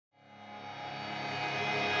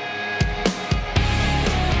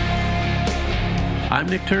I'm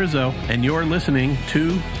Nick Terzo, and you're listening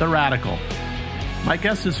to The Radical. My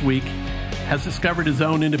guest this week has discovered his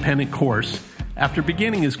own independent course after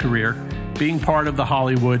beginning his career being part of the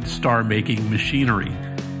Hollywood star-making machinery.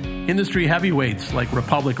 Industry heavyweights like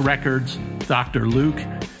Republic Records, Dr. Luke,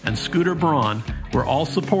 and Scooter Braun were all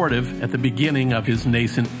supportive at the beginning of his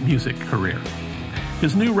nascent music career.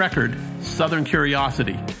 His new record, Southern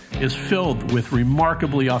Curiosity, is filled with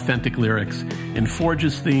remarkably authentic lyrics and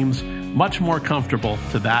forges themes much more comfortable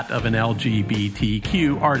to that of an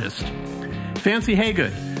LGBTQ artist. Fancy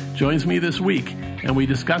Hagood joins me this week, and we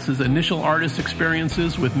discuss his initial artist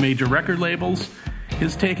experiences with major record labels,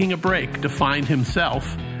 his taking a break to find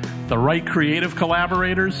himself, the right creative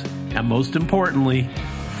collaborators, and most importantly,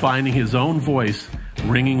 finding his own voice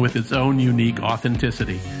ringing with its own unique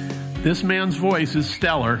authenticity. This man's voice is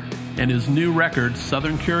stellar, and his new record,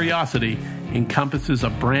 Southern Curiosity, encompasses a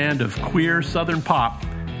brand of queer Southern pop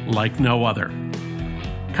like no other.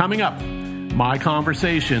 Coming up, my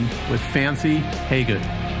conversation with Fancy Hagood.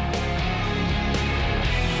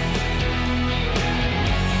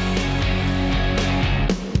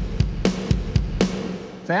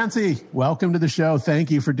 Fancy, welcome to the show. Thank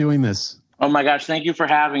you for doing this. Oh my gosh, thank you for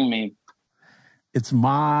having me. It's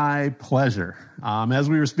my pleasure. As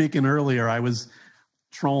we were speaking earlier, I was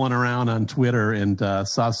trolling around on Twitter and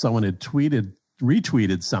saw someone had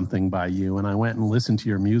retweeted something by you, and I went and listened to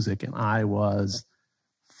your music, and I was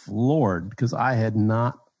floored because I had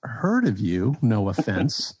not heard of you. No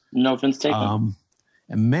offense. No offense taken.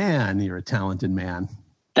 And man, you're a talented man.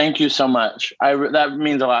 Thank you so much. That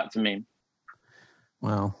means a lot to me.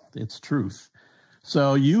 Well, it's truth.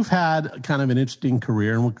 So you've had kind of an interesting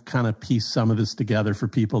career, and we'll kind of piece some of this together for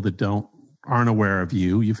people that aren't aware of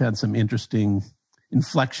you. You've had some interesting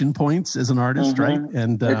inflection points as an artist, right?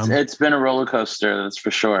 And it's been a roller coaster, that's for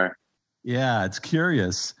sure. Yeah, it's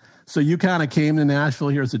curious. So you kind of came to Nashville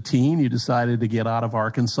here as a teen. You decided to get out of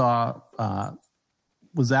Arkansas.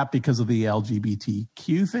 Was that because of the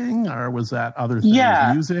LGBTQ thing, or was that other things?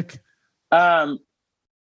 Yeah. Music? I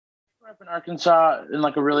grew up in Arkansas in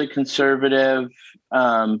like a really conservative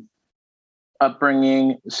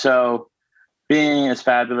upbringing. So being as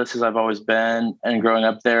fabulous as I've always been and growing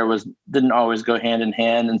up there didn't always go hand in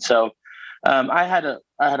hand. And so I had a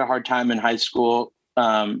hard time in high school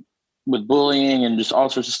with bullying and just all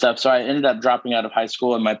sorts of stuff. So I ended up dropping out of high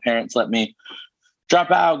school, and my parents let me drop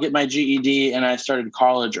out, get my GED, and I started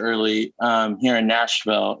college early here in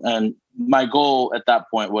Nashville. And my goal at that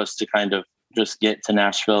point was to kind of just get to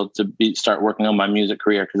Nashville to start working on my music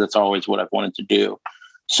career, because that's always what I've wanted to do.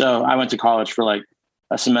 So I went to college for like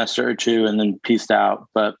a semester or two and then pieced out.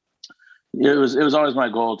 But it was always my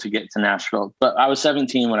goal to get to Nashville. But I was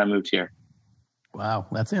 17 when I moved here. Wow,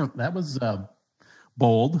 that was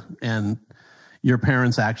bold. And your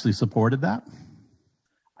parents actually supported that?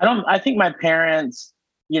 I think my parents,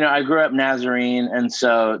 I grew up Nazarene, and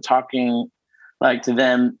so talking like to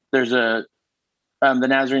them, there's the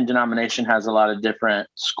Nazarene denomination has a lot of different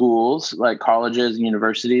schools, like colleges and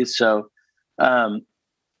universities. So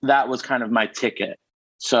that was kind of my ticket.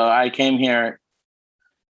 So I came here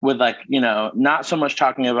with not so much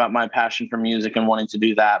talking about my passion for music and wanting to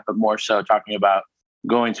do that, but more so talking about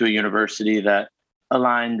going to a university that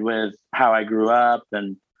aligned with how I grew up.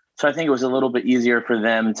 And so I think it was a little bit easier for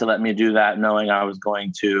them to let me do that, knowing I was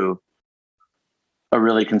going to a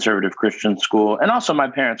really conservative Christian school. And also my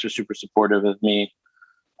parents are super supportive of me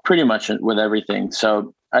pretty much with everything.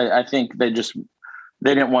 So I think they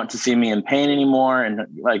didn't want to see me in pain anymore, and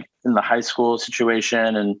like in the high school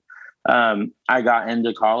situation. And I got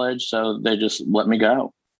into college, so they just let me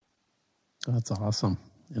go. That's awesome.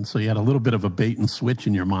 And so you had a little bit of a bait and switch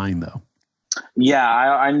in your mind, though. Yeah,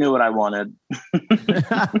 I knew what I wanted.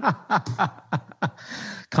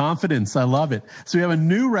 Confidence. I love it. So you have a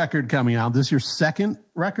new record coming out. This is your second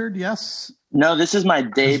record, yes? No, this is my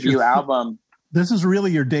debut album. This is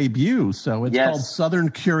really your debut. So it's Yes. called Southern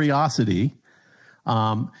Curiosity.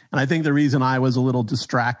 And I think the reason I was a little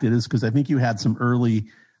distracted is because I think you had some early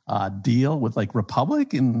deal with like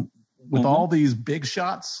Republic and with all these big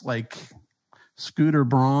shots like Scooter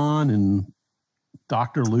Braun and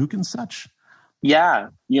Dr. Luke and such. Yeah,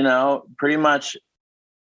 pretty much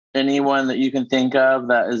anyone that you can think of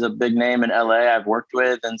that is a big name in LA, I've worked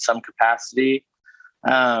with in some capacity.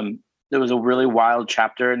 It was a really wild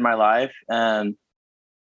chapter in my life. And,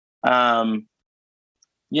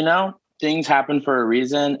 things happen for a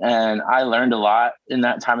reason. And I learned a lot in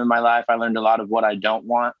that time in my life. I learned a lot of what I don't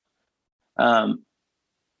want.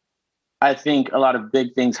 I think a lot of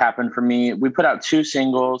big things happened for me. We put out 2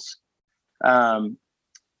 singles, and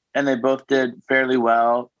they both did fairly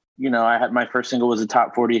well. I had my first single was a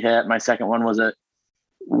top 40 hit. My second one was a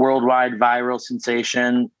worldwide viral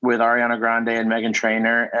sensation with Ariana Grande and Meghan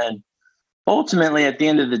Trainor. And ultimately, at the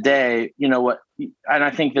end of the day, you know what, and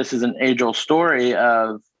I think this is an age-old story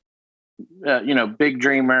of, big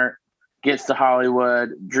dreamer gets to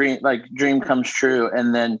Hollywood, dream comes true,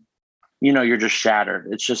 and then, you're just shattered.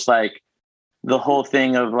 It's just like the whole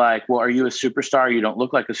thing of like, well, are you a superstar? You don't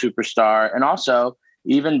look like a superstar. And also,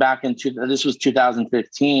 even back in this was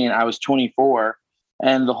 2015, I was 24,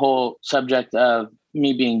 and the whole subject of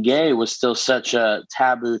me being gay was still such a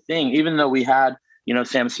taboo thing, even though we had,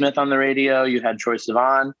 Sam Smith on the radio, you had Troye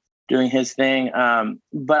Sivan doing his thing.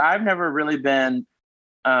 But I've never really been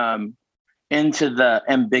into the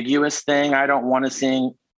ambiguous thing. I don't want to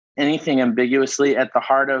sing anything ambiguously. At the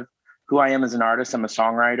heart of who I am as an artist, I'm a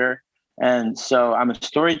songwriter. And so I'm a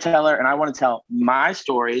storyteller, and I want to tell my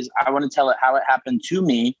stories. I want to tell it how it happened to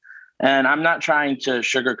me. And I'm not trying to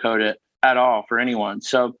sugarcoat it at all for anyone.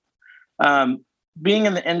 So being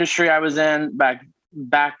in the industry I was in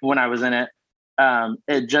back when I was in it,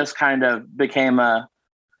 it just kind of became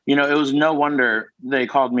it was no wonder they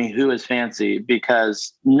called me Who is Fancy,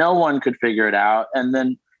 because no one could figure it out. And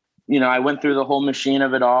then, I went through the whole machine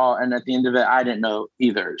of it all. And at the end of it, I didn't know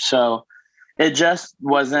either. So it just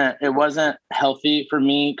wasn't healthy for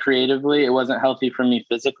me creatively. It wasn't healthy for me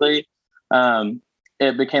physically.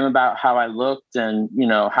 It became about how I looked and,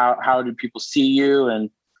 how did people see you, and,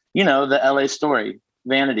 the LA story,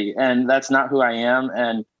 vanity. And that's not who I am.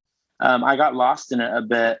 And I got lost in it a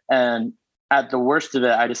bit. And at the worst of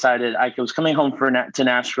it, I decided I was coming home to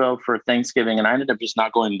Nashville for Thanksgiving, and I ended up just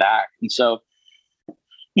not going back. And so,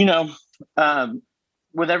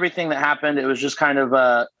 with everything that happened, it was just kind of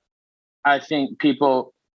I think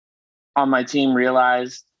people on my team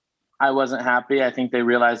realized I wasn't happy. I think they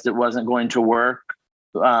realized it wasn't going to work.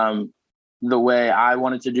 The way I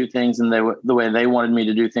wanted to do things and the way they wanted me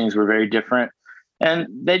to do things were very different. And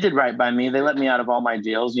they did right by me. They let me out of all my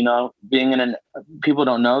deals. People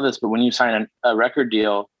don't know this, but when you sign a record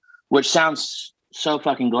deal, which sounds so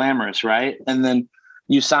fucking glamorous, right? And then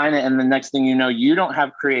you sign it, and the next thing you know, you don't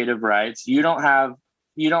have creative rights. You don't have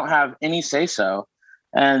any say so.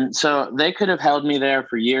 And so they could have held me there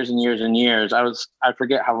for years and years and years. I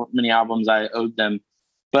forget how many albums I owed them,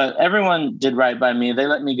 but everyone did right by me. They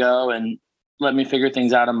let me go and let me figure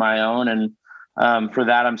things out on my own. And for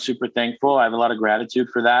that, I'm super thankful. I have a lot of gratitude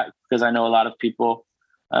for that, because I know a lot of people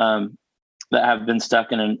that have been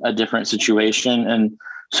stuck in a different situation. And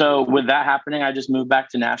so with that happening, I just moved back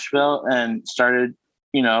to Nashville and started,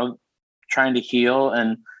 trying to heal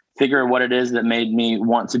and figure what it is that made me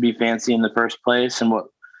want to be fancy in the first place, and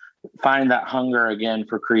find that hunger again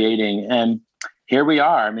for creating. And here we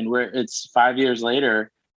are. I mean, it's 5 years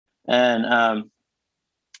later, and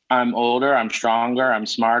I'm older, I'm stronger, I'm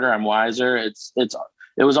smarter, I'm wiser. It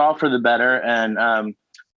was all for the better. And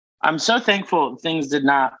I'm so thankful things did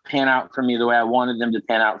not pan out for me the way I wanted them to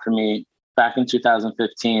pan out for me back in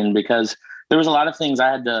 2015, because there was a lot of things I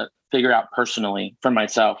had to figure out personally for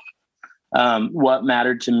myself. What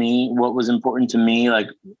mattered to me, what was important to me, like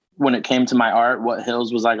when it came to my art, what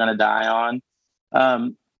hills was I going to die on?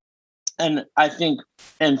 And I think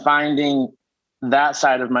in finding that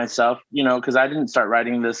side of myself, because I didn't start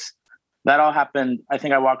writing this, that all happened. I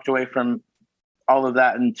think I walked away from all of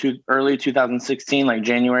that in early 2016, like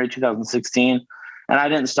January 2016. And I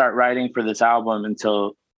didn't start writing for this album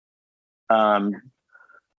until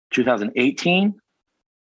 2018.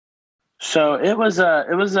 So it was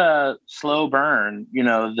a slow burn,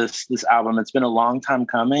 this album. It's been a long time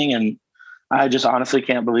coming, and I just honestly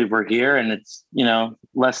can't believe we're here, and it's,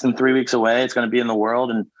 less than 3 weeks away. It's going to be in the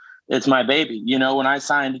world, and it's my baby. When I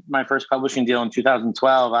signed my first publishing deal in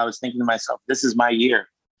 2012, I was thinking to myself, this is my year.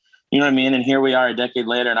 You know what I mean? And here we are a decade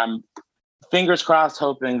later, and I'm fingers crossed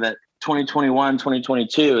hoping that 2021,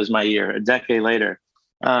 2022 is my year, a decade later.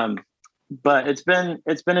 But it's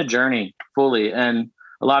been a journey fully, and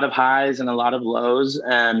a lot of highs and a lot of lows,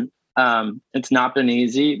 and it's not been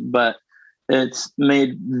easy, but it's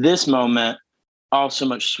made this moment all so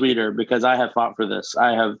much sweeter, because I have fought for this.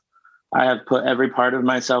 I have put every part of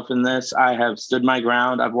myself in this. I have stood my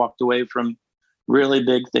ground. I've walked away from really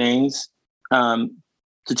big things to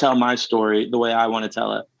tell my story the way I want to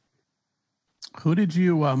tell it. Who did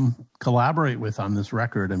you collaborate with on this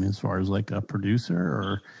record? I mean, as far as like a producer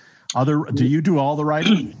or other, do you do all the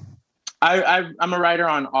writing? I'm a writer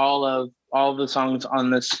on all of the songs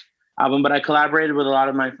on this album, but I collaborated with a lot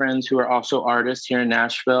of my friends who are also artists here in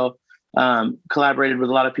Nashville. Collaborated with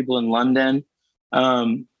a lot of people in London.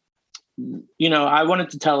 I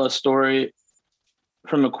wanted to tell a story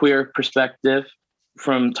from a queer perspective,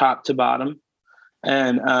 from top to bottom.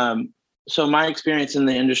 And so my experience in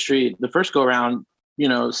the industry, the first go around,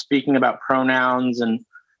 speaking about pronouns and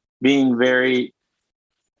being very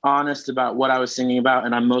honest about what I was singing about.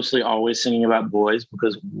 And I'm mostly always singing about boys,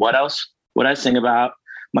 because what else would I sing about?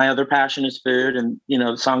 My other passion is food, and,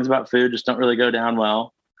 songs about food just don't really go down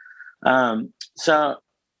well. So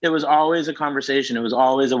it was always a conversation. It was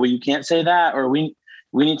always well, you can't say that, or we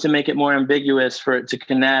need to make it more ambiguous for it to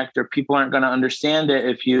connect, or people aren't going to understand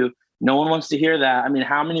it no one wants to hear that. I mean,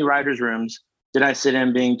 how many writers' rooms did I sit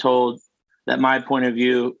in being told that my point of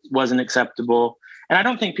view wasn't acceptable? And I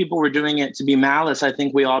don't think people were doing it to be malice. I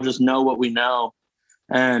think we all just know what we know.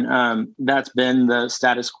 And that's been the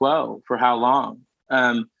status quo for how long?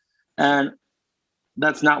 And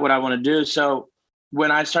that's not what I want to do. So when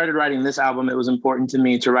I started writing this album, it was important to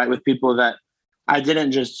me to write with people that I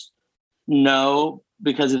didn't just know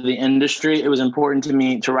because of the industry. It was important to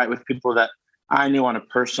me to write with people that I knew on a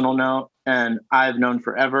personal note, and I've known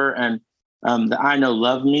forever, and that I know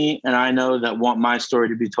love me, and I know that want my story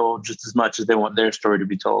to be told just as much as they want their story to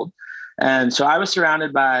be told. And so I was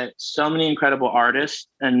surrounded by so many incredible artists,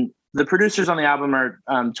 and the producers on the album are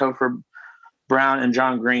Topher Brown and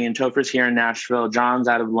John Green. Topher's here in Nashville. John's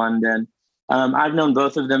out of London. I've known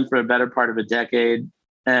both of them for a better part of a decade,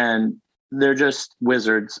 and they're just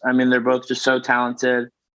wizards. I mean, they're both just so talented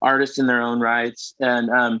artists in their own rights.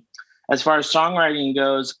 And as far as songwriting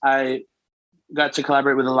goes, I got to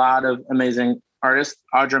collaborate with a lot of amazing artists.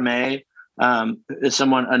 Audra May is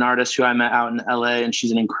an artist who I met out in LA, and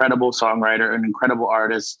she's an incredible songwriter, an incredible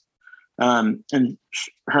artist. And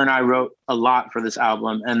her and I wrote a lot for this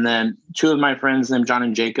album. And then two of my friends named John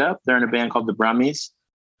and Jacob, they're in a band called the Brummies,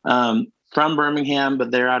 from Birmingham, but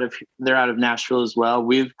they're out of Nashville as well.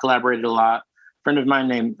 We've collaborated a lot. A friend of mine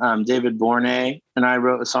named David Bornay and I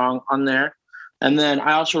wrote a song on there. And then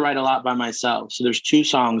I also write a lot by myself. So there's 2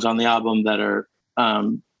 songs on the album that are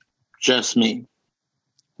just me.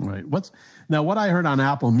 Right. What I heard on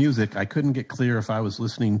Apple Music, I couldn't get clear if I was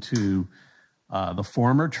listening to the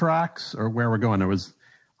former tracks or where we're going. There was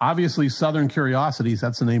obviously Southern Curiosities.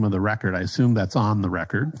 That's the name of the record. I assume that's on the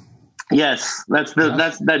record. Yes,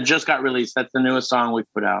 that just got released. That's the newest song we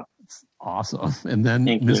put out. Awesome. And then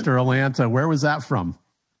Thank Mr. you. Atlanta, where was that from?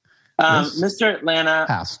 Mr. Atlanta.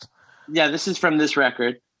 Past. Yeah, this is from this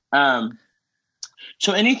record.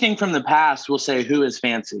 So anything from the past will say Who Is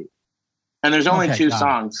Fancy? And there's only 2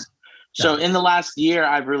 songs. So in the last year,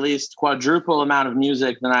 I've released quadruple amount of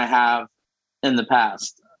music than I have in the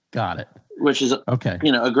past. Got it. Which is,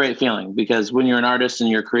 a great feeling, because when you're an artist and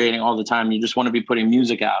you're creating all the time, you just want to be putting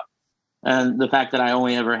music out. And the fact that I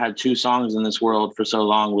only ever had 2 songs in this world for so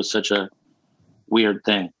long was such a weird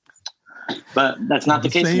thing. But that's not the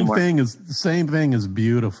case anymore. The same thing is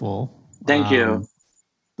beautiful. Thank you.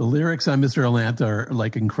 The lyrics on Mr. Atlanta are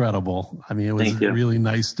incredible. I mean, it was really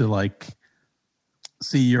nice to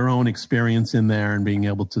see your own experience in there and being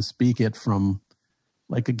able to speak it from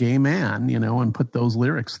a gay man, and put those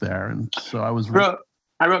lyrics there. And so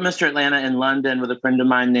I wrote Mr. Atlanta in London with a friend of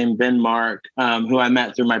mine named Ben Mark, who I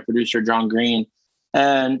met through my producer, John Green.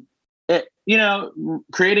 And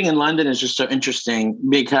creating in London is just so interesting,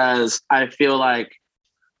 because I feel like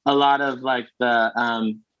a lot of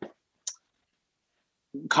the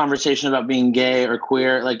conversation about being gay or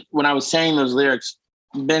queer, when I was saying those lyrics,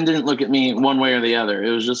 Ben didn't look at me one way or the other.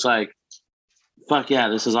 It was just fuck yeah,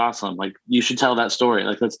 this is awesome. You should tell that story.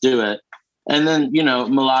 Let's do it. And then,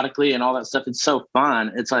 melodically and all that stuff, it's so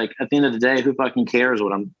fun. It's at the end of the day, who fucking cares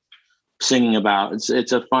what I'm singing about?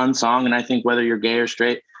 It's a fun song. And I think whether you're gay or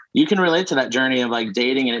straight, you can relate to that journey of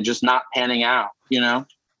dating and it just not panning out,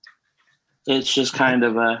 It's just kind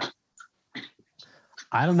of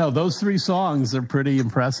I don't know. Those 3 songs are pretty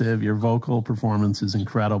impressive. Your vocal performance is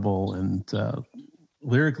incredible. And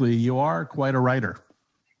lyrically, you are quite a writer.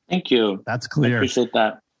 Thank you. That's clear. I appreciate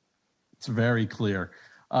that. It's very clear.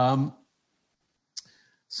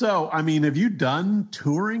 So, I mean, have you done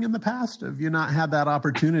touring in the past? Have you not had that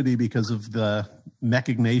opportunity because of the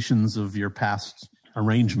machinations of your past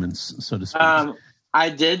arrangements, so to speak? I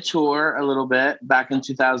did tour a little bit back in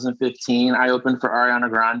 2015. I opened for Ariana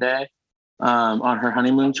Grande on her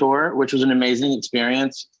honeymoon tour, which was an amazing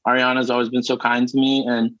experience. Ariana's always been so kind to me,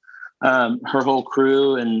 and her whole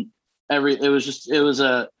crew and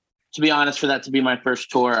to be honest, for that to be my first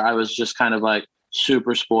tour, I was just kind of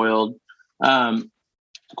super spoiled.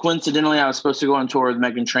 Coincidentally, I was supposed to go on tour with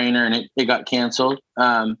Meghan Trainor, and it got canceled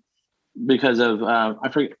because of I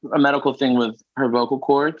forget, a medical thing with her vocal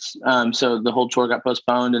cords. So the whole tour got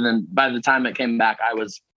postponed, and then by the time it came back, I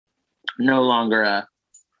was no longer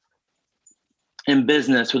in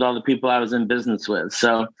business with all the people I was in business with.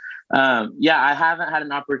 So I haven't had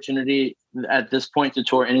an opportunity at this point to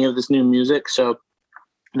tour any of this new music. So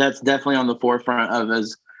that's definitely on the forefront of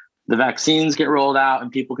as the vaccines get rolled out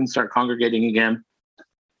and people can start congregating again.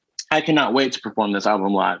 I cannot wait to perform this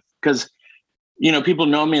album live because, people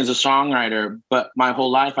know me as a songwriter, but my whole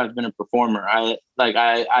life I've been a performer. I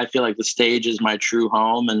feel like the stage is my true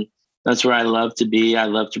home, and that's where I love to be. I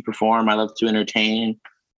love to perform. I love to entertain.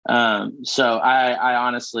 So I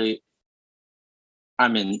honestly,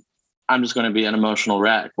 I'm just going to be an emotional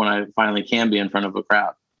wreck when I finally can be in front of a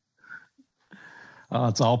crowd. Oh,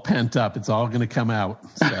 it's all pent up. It's all going to come out.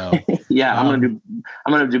 So yeah, I'm going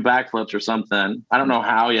to do backflips or something. I don't know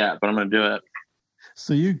how yet, but I'm going to do it.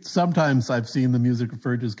 So sometimes I've seen the music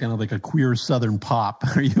referred to as kind of like a queer Southern pop.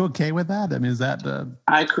 Are you okay with that? I mean, is that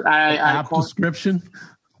apt description?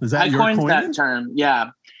 Is that I coined that term?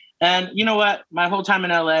 Yeah. And you know what? My whole time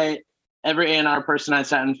in LA, every A&R person I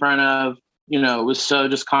sat in front of, was so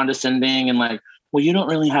just condescending and like, well, you don't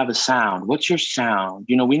really have a sound. What's your sound?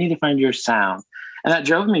 We need to find your sound. And that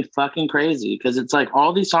drove me fucking crazy because it's like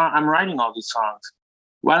all these songs, I'm writing all these songs.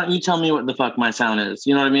 Why don't you tell me what the fuck my sound is?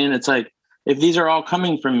 You know what I mean? It's like, if these are all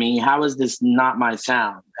coming from me, how is this not my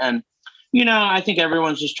sound? And, I think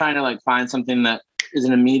everyone's just trying to like find something that is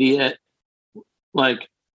an immediate, like,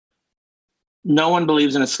 no one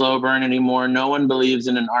believes in a slow burn anymore. No one believes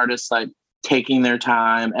in an artist like taking their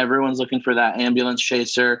time. Everyone's looking for that ambulance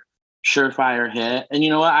chaser, surefire hit. And you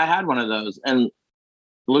know what? I had one of those and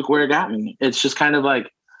look where it got me. It's just kind of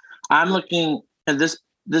like, I'm looking at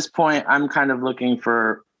this point, I'm kind of looking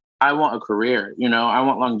for, I want a career, I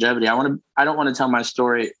want longevity. I don't want to tell my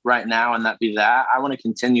story right now and that be that. I want to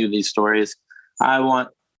continue these stories. I want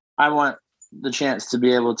the chance to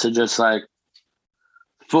be able to just like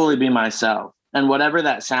fully be myself. And whatever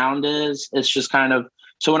that sound is, it's just kind of,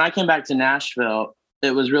 so when I came back to Nashville,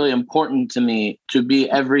 it was really important to me to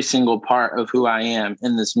be every single part of who I am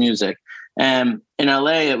in this music. And in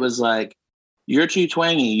LA, it was like, you're too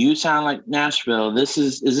twangy. You sound like Nashville.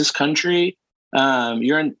 Is this country?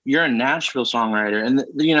 You're a Nashville songwriter. And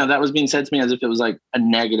that was being said to me as if it was like a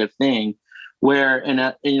negative thing, where in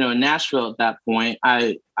Nashville at that point,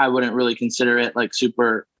 I wouldn't really consider it like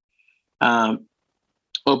super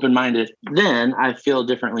open-minded. Then I feel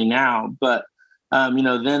differently now, but then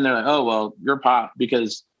they're like, oh, well, you're pop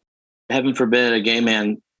because heaven forbid a gay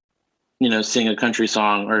man, sing a country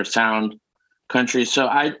song or sound country. So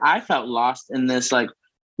I felt lost in this, like,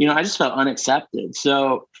 I just felt unaccepted.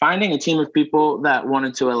 So finding a team of people that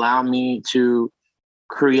wanted to allow me to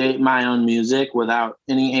create my own music without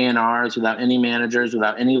any A&Rs, without any managers,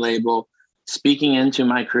 without any label, speaking into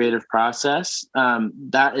my creative process,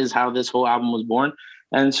 that is how this whole album was born.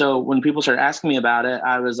 And so when people started asking me about it,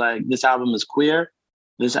 I was like, this album is queer,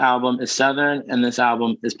 this album is Southern, and this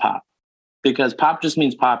album is pop. Because pop just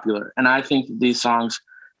means popular. And I think that these songs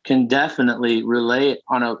can definitely relate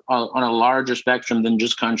on a larger spectrum than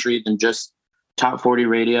just country, than just top 40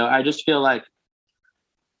 radio. I just feel like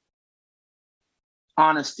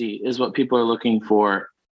honesty is what people are looking for,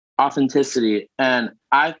 authenticity. And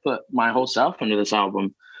I put my whole self into this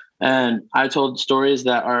album. And I told stories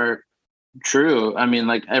that are true. I mean,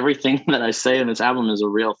 like everything that I say in this album is a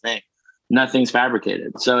real thing. Nothing's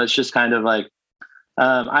fabricated. So it's just kind of like,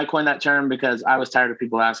 I coined that term because I was tired of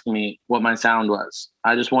people asking me what my sound was.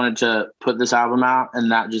 I just wanted to put this album out and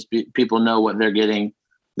not just people know what they're getting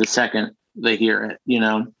the second they hear it,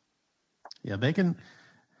 Yeah, they can.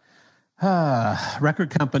 Record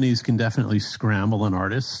companies can definitely scramble an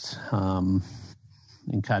artist and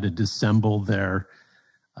kind of dissemble their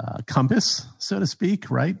compass, so to speak,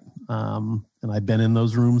 right? And I've been in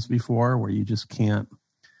those rooms before where you just can't.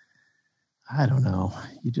 I don't know.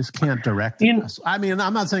 You just can't direct it. I mean,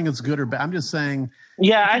 I'm not saying it's good or bad. I'm just saying.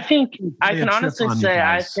 Yeah, I think I can honestly say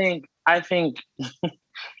I think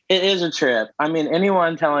it is a trip. I mean,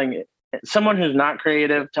 anyone telling someone who's not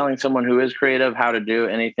creative telling someone who is creative how to do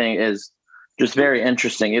anything is just very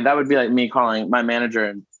interesting. That would be like me calling my manager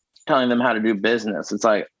and telling them how to do business. It's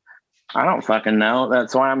like, I don't fucking know.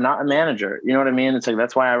 That's why I'm not a manager. You know what I mean? It's like,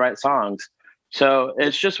 that's why I write songs. So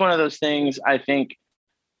it's just one of those things. I think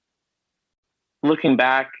looking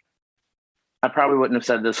back, I probably wouldn't have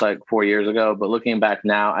said this like 4 years ago, but looking back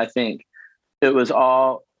now, I think it was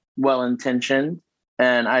all well-intentioned.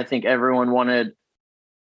 And I think everyone wanted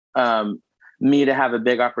me to have a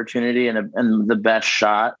big opportunity and the best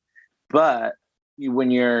shot. But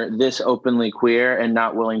when you're this openly queer and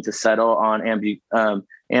not willing to settle on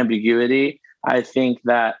ambiguity, I think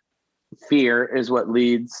that fear is what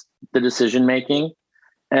leads the decision-making.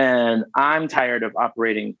 And I'm tired of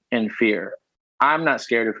operating in fear. I'm not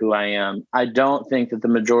scared of who I am. I don't think that the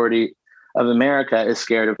majority of America is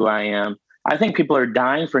scared of who I am. I think people are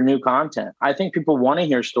dying for new content. I think people want to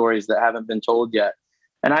hear stories that haven't been told yet.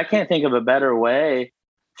 And I can't think of a better way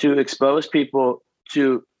to expose people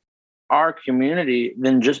to our community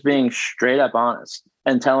than just being straight up honest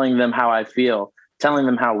and telling them how I feel, telling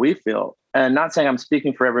them how we feel. And not saying I'm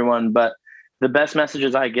speaking for everyone, but the best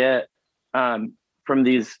messages I get from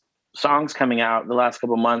these songs coming out the last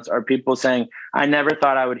couple of months are people saying, I never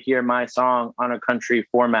thought I would hear my song on a country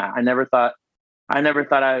format. I never thought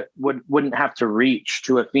I wouldn't have to reach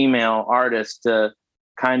to a female artist to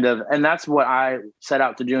kind of, and that's what I set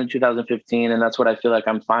out to do in 2015. And that's what I feel like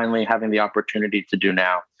I'm finally having the opportunity to do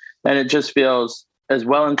now. And it just feels as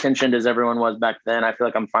well-intentioned as everyone was back then. I feel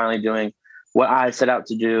like I'm finally doing what I set out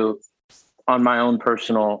to do on my own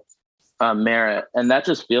personal merit. And that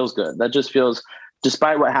just feels good. That just feels,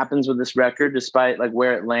 despite what happens with this record, despite like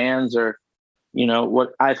where it lands or, you know,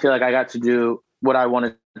 what I feel like I got to do what I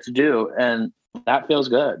wanted to do. And that feels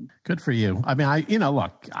good. Good for you. I mean,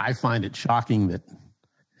 look, I find it shocking that,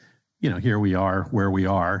 here we are where we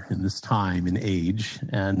are in this time and age.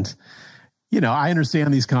 And, I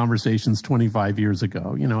understand these conversations 25 years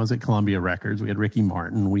ago. I was at Columbia Records. We had Ricky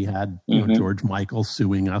Martin. We had George Michael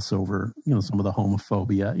suing us over, some of the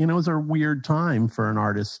homophobia. It was a weird time for an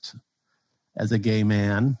artist as a gay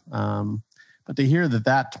man. But to hear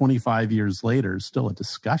that 25 years later is still a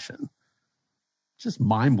discussion, just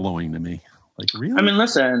mind-blowing to me. Like, really? I mean,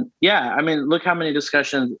 listen, yeah. I mean, look how many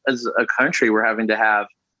discussions as a country we're having to have.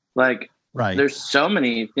 Like, right. There's so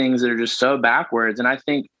many things that are just so backwards. And I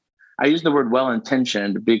think I use the word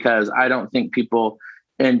well-intentioned because I don't think people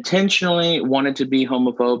intentionally wanted to be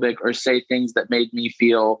homophobic or say things that made me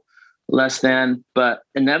feel less than. But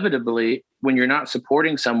inevitably, when you're not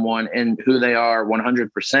supporting someone in who they are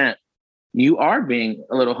 100%, you are being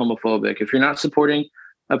a little homophobic. If you're not supporting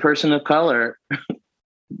a person of color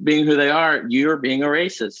being who they are, you're being a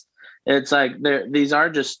racist. It's like these are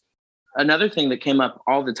just, another thing that came up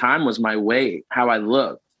all the time was my weight, how I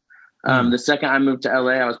looked. The second I moved to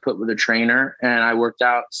LA, I was put with a trainer and I worked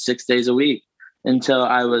out 6 days a week until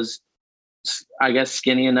I was, I guess,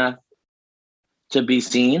 skinny enough to be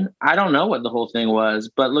seen. I don't know what the whole thing was,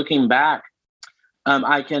 but looking back,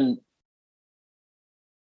 I can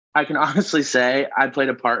honestly say I played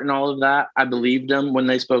a part in all of that. I believed them when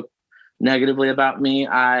they spoke negatively about me.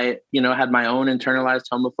 I, had my own internalized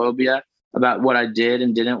homophobia about what I did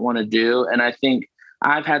and didn't want to do. And I think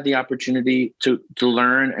I've had the opportunity to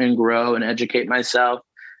learn and grow and educate myself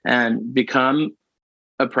and become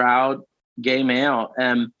a proud gay male.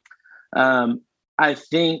 And I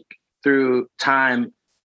think through time,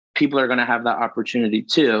 people are going to have that opportunity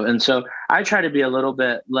too. And so I try to be a little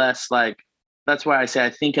bit less like, that's why I say I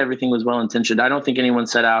think everything was well-intentioned. I don't think anyone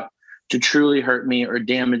set out to truly hurt me or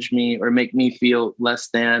damage me or make me feel less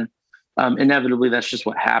than. Inevitably, that's just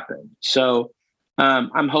what happened. So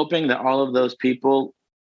I'm hoping that all of those people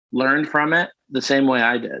learned from it the same way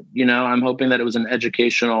I did. I'm hoping that it was an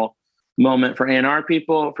educational moment for A&R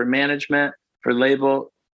people, for management, for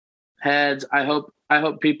label heads. I hope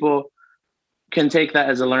people can take that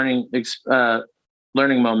as a learning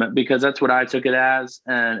moment, because that's what I took it as,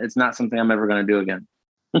 and it's not something I'm ever going to do again.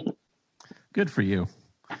 Good for you.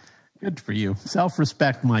 Good for you.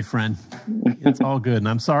 Self-respect, my friend. It's all good. And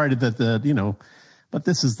I'm sorry that but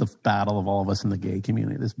this is the battle of all of us in the gay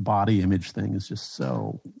community. This body image thing is just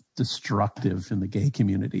so destructive in the gay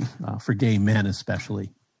community, for gay men especially.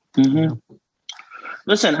 Mm-hmm.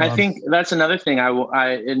 Listen, I think that's another thing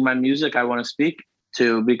I in my music I want to speak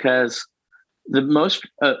to, because the most,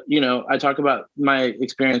 I talk about my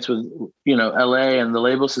experience with, LA and the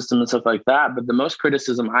label system and stuff like that. But the most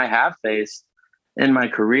criticism I have faced in my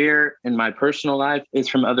career, in my personal life, is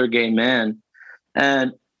from other gay men.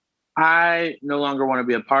 And I no longer want to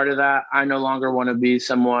be a part of that. I no longer want to be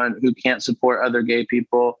someone who can't support other gay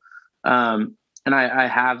people. And I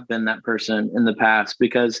have been that person in the past,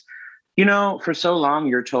 because, for so long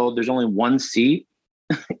you're told there's only one seat,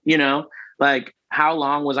 like how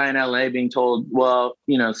long was I in LA being told, well,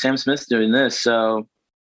 Sam Smith's doing this. So,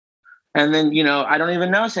 and then, I don't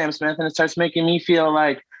even know Sam Smith, and it starts making me feel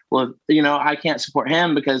like, well, I can't support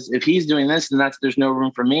him because if he's doing this, then there's no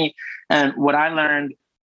room for me. And what I learned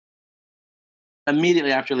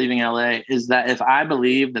immediately after leaving LA is that if I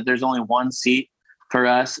believe that there's only one seat for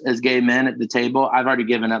us as gay men at the table, I've already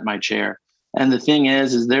given up my chair. And the thing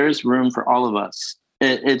is there's room for all of us.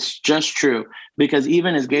 It's just true, because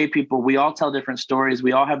even as gay people, we all tell different stories.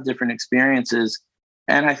 We all have different experiences.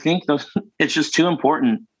 And I think it's just too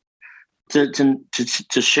important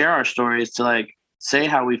to share our stories, to like say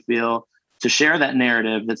how we feel, to share that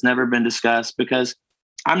narrative that's never been discussed, because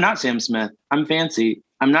I'm not Sam Smith. I'm fancy.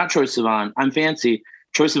 I'm not Troye Sivan. I'm fancy.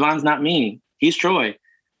 Troye Sivan's not me. He's Troy.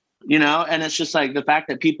 and it's just like the fact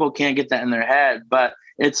that people can't get that in their head, but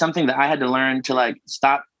it's something that I had to learn to like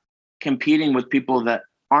stop competing with people that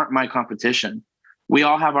aren't my competition. We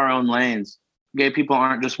all have our own lanes. Gay people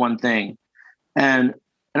aren't just one thing. And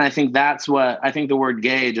I think that's what I think the word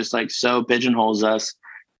gay just like so pigeonholes us.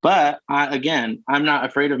 But I'm not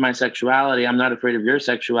afraid of my sexuality. I'm not afraid of your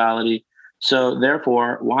sexuality. So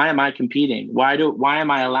therefore, why am I competing? Why am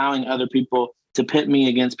I allowing other people to pit me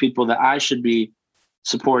against people that I should be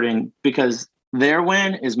supporting? Because their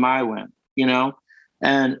win is my win.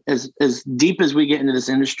 And as deep as we get into this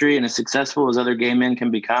industry and as successful as other gay men can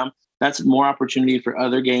become, that's more opportunity for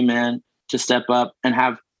other gay men to step up and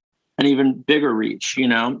have an even bigger reach.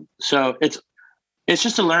 So it's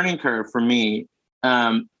just a learning curve for me.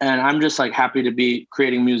 And I'm just like happy to be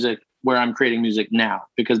creating music where I'm creating music now,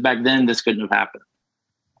 because back then this couldn't have happened.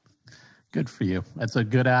 Good for you. That's a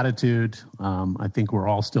good attitude. I think we're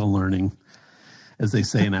all still learning, as they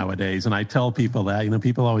say nowadays. And I tell people that,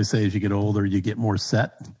 people always say as you get older, you get more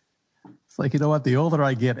set. It's like, you know what? The older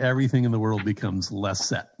I get, everything in the world becomes less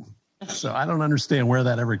set. So I don't understand where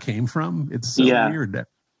that ever came from. It's so weird.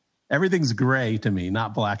 Everything's gray to me,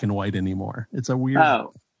 not black and white anymore. It's a weird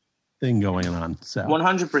thing going on. So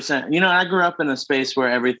 100%. I grew up in a space where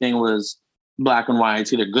everything was black and white.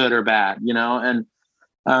 It's either good or bad, and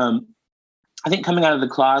I think coming out of the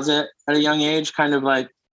closet at a young age kind of like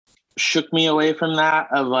shook me away from that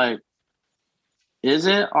of like, is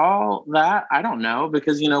it all that? I don't know.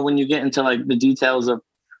 Because, when you get into like the details of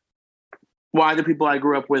why the people I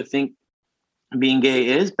grew up with think being gay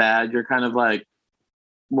is bad, you're kind of like,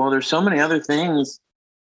 well, there's so many other things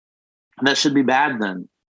that should be bad then,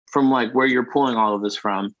 from like where you're pulling all of this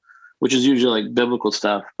from, which is usually like biblical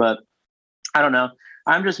stuff. But I don't know.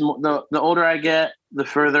 I'm just, the older I get, the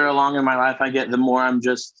further along in my life I get, the more I'm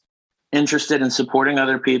just interested in supporting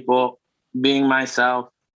other people, being myself,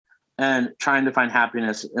 and trying to find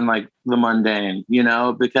happiness in like the mundane,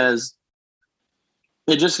 because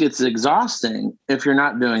it just gets exhausting if you're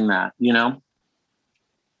not doing that,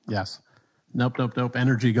 Yes. Nope.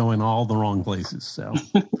 Energy going all the wrong places. So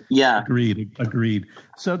yeah. Agreed.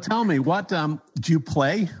 So tell me, what do you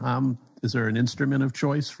play? Is there an instrument of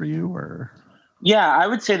choice for you, or? Yeah, I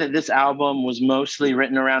would say that this album was mostly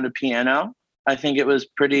written around a piano. I think it was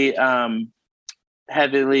pretty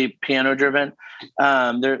heavily piano driven.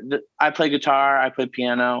 I play guitar, I play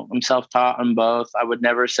piano. I'm self-taught on both. I would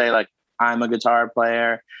never say like I'm a guitar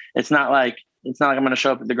player. It's not like I'm going to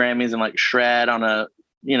show up at the Grammys and like shred on a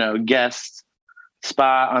guest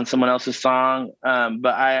spot on someone else's song.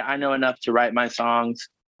 But I know enough to write my songs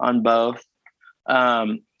on both.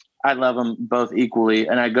 I love them both equally.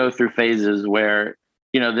 And I go through phases where,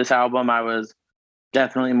 this album, I was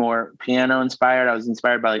definitely more piano inspired. I was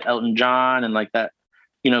inspired by like Elton John and like that,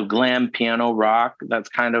 glam piano rock. That's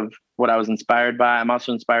kind of what I was inspired by. I'm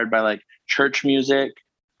also inspired by like church music,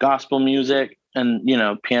 gospel music, and,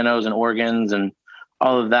 pianos and organs and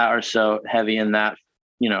all of that are so heavy in that,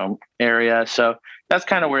 area. So that's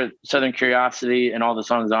kind of where Southern Curiosity and all the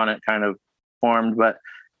songs on it kind of formed. But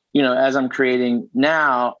as I'm creating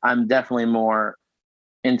now, I'm definitely more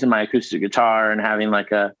into my acoustic guitar and having like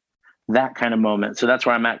that kind of moment. So that's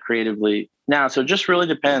where I'm at creatively now. So it just really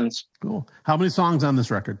depends. Cool. How many songs on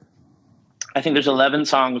this record? I think there's 11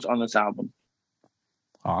 songs on this album.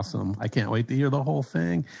 Awesome. I can't wait to hear the whole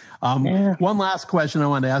thing. One last question I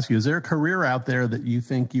wanted to ask you. Is there a career out there that you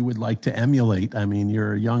think you would like to emulate? I mean,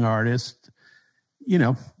 you're a young artist.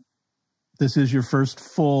 This is your first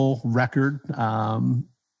full record.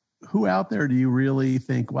 Who out there do you really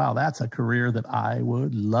think, wow, that's a career that I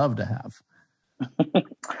would love to have?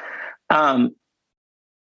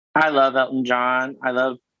 I love Elton John.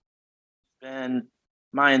 Been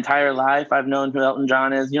my entire life I've known who Elton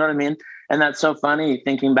John is. You know what I mean? And that's so funny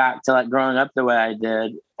thinking back to like growing up the way I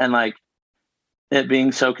did and like it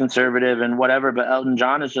being so conservative and whatever. But Elton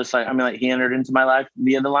John is just like, he entered into my life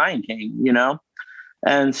via The Lion King,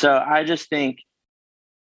 And so I just think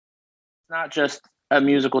it's not just a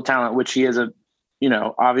musical talent, which he is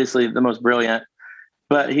obviously the most brilliant,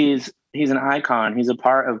 but he's an icon. He's a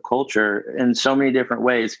part of culture in so many different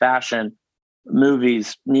ways, fashion,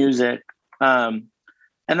 movies, music. And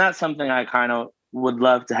that's something I kind of would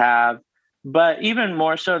love to have. But even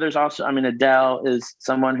more so, there's also, Adele is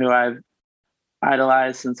someone who I've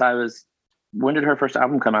idolized since when did her first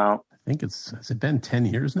album come out? I think has it been 10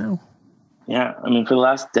 years now? Yeah. For the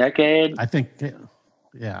last decade. I think,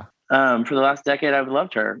 yeah. For the last decade, I've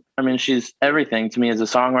loved her. She's everything to me as a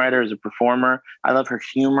songwriter, as a performer. I love her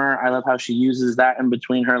humor. I love how she uses that in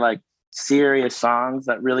between her like serious songs.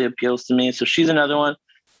 That really appeals to me. So she's another one.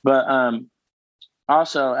 But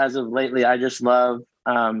also, as of lately, I just love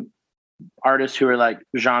artists who are like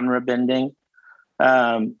genre bending.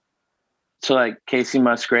 So like Casey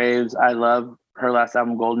Musgraves, I love her last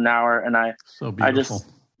album, Golden Hour. And so beautiful.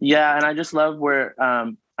 And I just love where,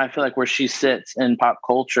 I feel like where she sits in pop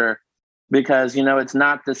culture, because, you know, it's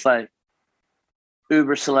not this like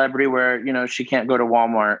uber celebrity where, you know, she can't go to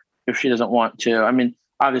Walmart if she doesn't want to. I mean,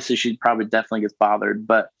 obviously she probably definitely gets bothered,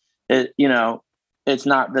 but it, you know, it's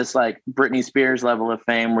not this like Britney Spears level of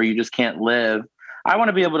fame where you just can't live. I want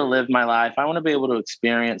to be able to live my life. I want to be able to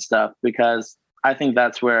experience stuff, because I think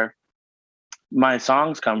that's where my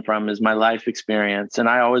songs come from, is my life experience. And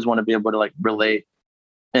I always want to be able to like relate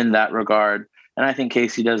in that regard. And I think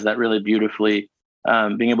Casey does that really beautifully,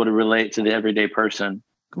 being able to relate to the everyday person.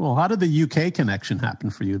 Cool. How did the UK connection happen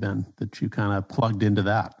for you then, that you kind of plugged into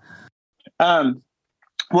that?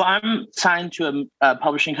 Well, I'm signed to a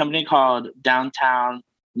publishing company called Downtown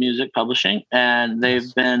Music Publishing, and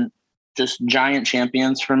they've been just giant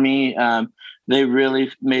champions for me. They really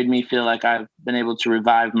made me feel like I've been able to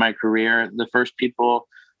revive my career. The first people,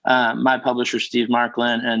 my publisher, Steve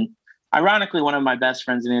Markland, and ironically, one of my best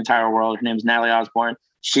friends in the entire world, her name is Natalie Osborne.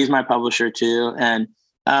 She's my publisher too. And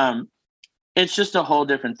it's just a whole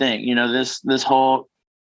different thing. You know, this whole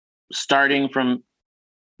starting from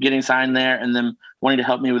getting signed there and then wanting to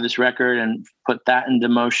help me with this record and put that into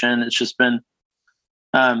motion. It's just been,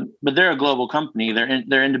 but they're a global company.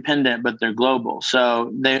 They're independent, but they're global.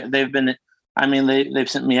 So they've been, I mean, they've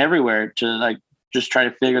sent me everywhere to like, just try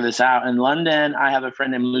to figure this out. In London, I have a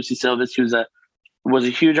friend named Lucy Silvis, was a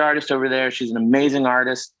huge artist over there. She's an amazing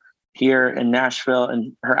artist here in Nashville,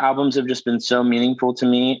 and her albums have just been so meaningful to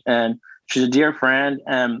me. And she's a dear friend.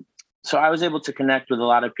 And so I was able to connect with a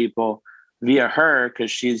lot of people via her,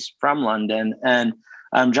 because she's from London. And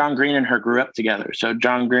John Green and her grew up together. So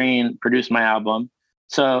John Green produced my album.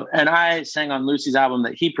 So, and I sang on Lucy's album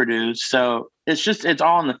that he produced. So it's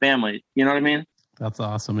all in the family. You know what I mean? That's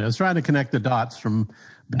awesome. I was trying to connect the dots from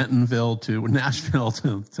Bentonville to Nashville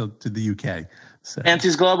to the UK. So.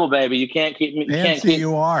 Nancy's global, baby. You can't keep me.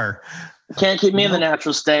 You are. Can't keep me in the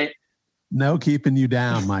natural state. No keeping you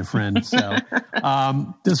down, my friend. So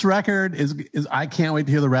this record is I can't wait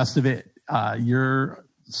to hear the rest of it. You're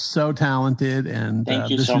so talented, and Thank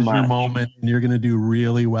you this so is much. your moment, and you're going to do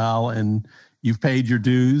really well, and you've paid your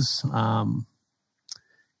dues.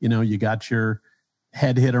 You know, you got your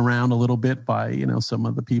head hit around a little bit by, you know, some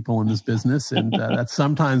of the people in this business. And that's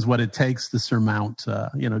sometimes what it takes to surmount,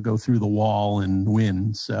 go through the wall and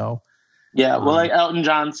win. So, yeah, well, like Elton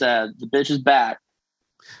John said, the bitch is back.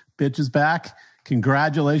 Bitch is back.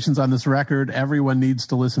 Congratulations on this record. Everyone needs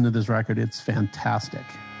to listen to this record. It's fantastic.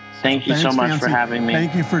 Thank you so much for having me.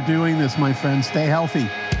 Thank you for doing this, my friend. Stay healthy.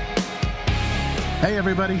 Hey,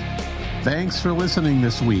 everybody. Thanks for listening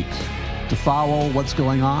this week. To follow what's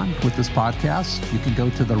going on with this podcast, you can go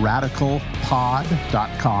to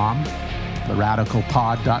theradicalpod.com.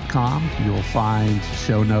 Theradicalpod.com. You'll find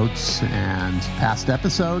show notes and past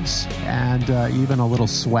episodes, and even a little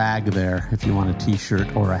swag there if you want a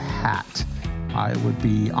t-shirt or a hat. I would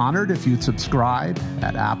be honored if you'd subscribe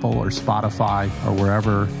at Apple or Spotify or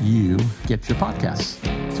wherever you get your podcasts.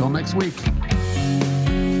 Till next week.